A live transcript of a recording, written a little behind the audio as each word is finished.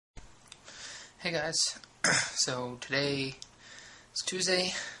Hey guys, so today is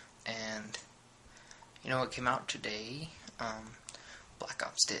Tuesday, and you know what came out today? Black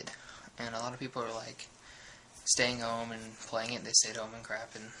Ops did, and a lot of people are like staying home and playing it. They stayed home and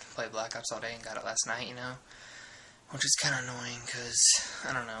crap and played Black Ops all day and got it last night, which is kind of annoying because,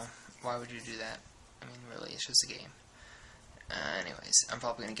 I don't know, why would you do that? I mean, really, it's just a game. Anyways, I'm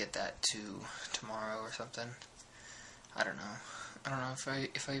probably going to get that tomorrow or something. I don't know if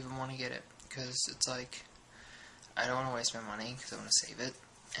I even want to get it, because it's like, I don't want to waste my money, because I want to save it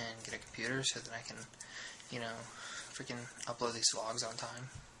and get a computer so that I can, freaking upload these vlogs on time,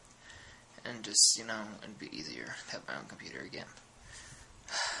 and just, it'd be easier to have my own computer again.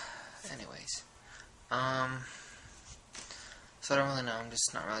 Anyways, so I don't really know, I'm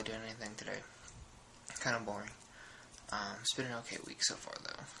just not really doing anything today. Kind of boring. It's been an okay week so far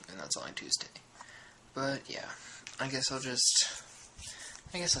though, and that's only Tuesday. But yeah, I guess I'll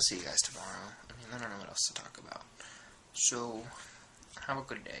see you guys tomorrow. I mean, I don't know what else to talk about. So, have a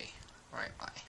good day. Alright, bye.